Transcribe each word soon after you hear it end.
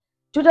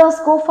Twitter's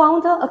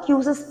co-founder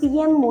accuses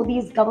PM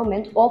Modi's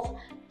government of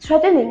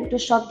threatening to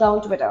shut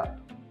down Twitter.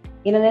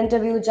 In an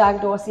interview,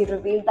 Jack Dorsey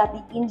revealed that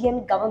the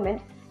Indian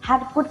government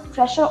had put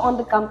pressure on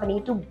the company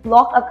to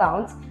block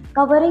accounts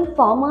covering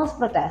farmers'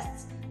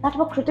 protests that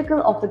were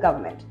critical of the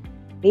government,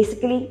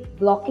 basically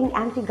blocking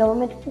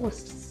anti-government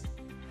posts.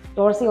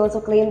 Dorsey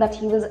also claimed that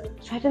he was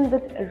threatened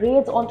with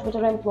raids on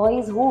Twitter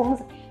employees'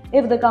 homes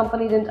if the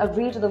company didn't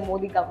agree to the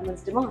Modi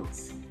government's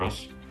demands.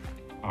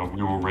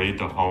 We will raid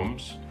the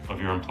homes of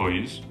your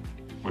employees,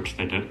 which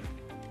they did.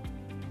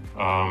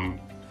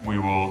 We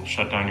will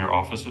shut down your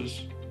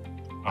offices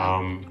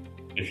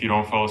if you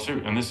don't follow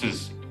suit. And this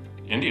is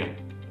India,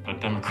 a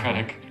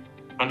democratic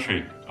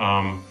country.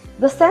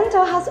 The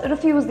center has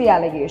refused the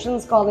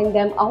allegations, calling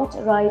them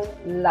outright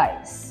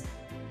lies.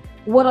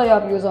 What are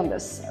your views on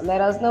this?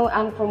 Let us know,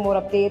 and for more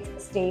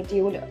updates, stay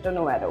tuned to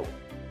Knowado.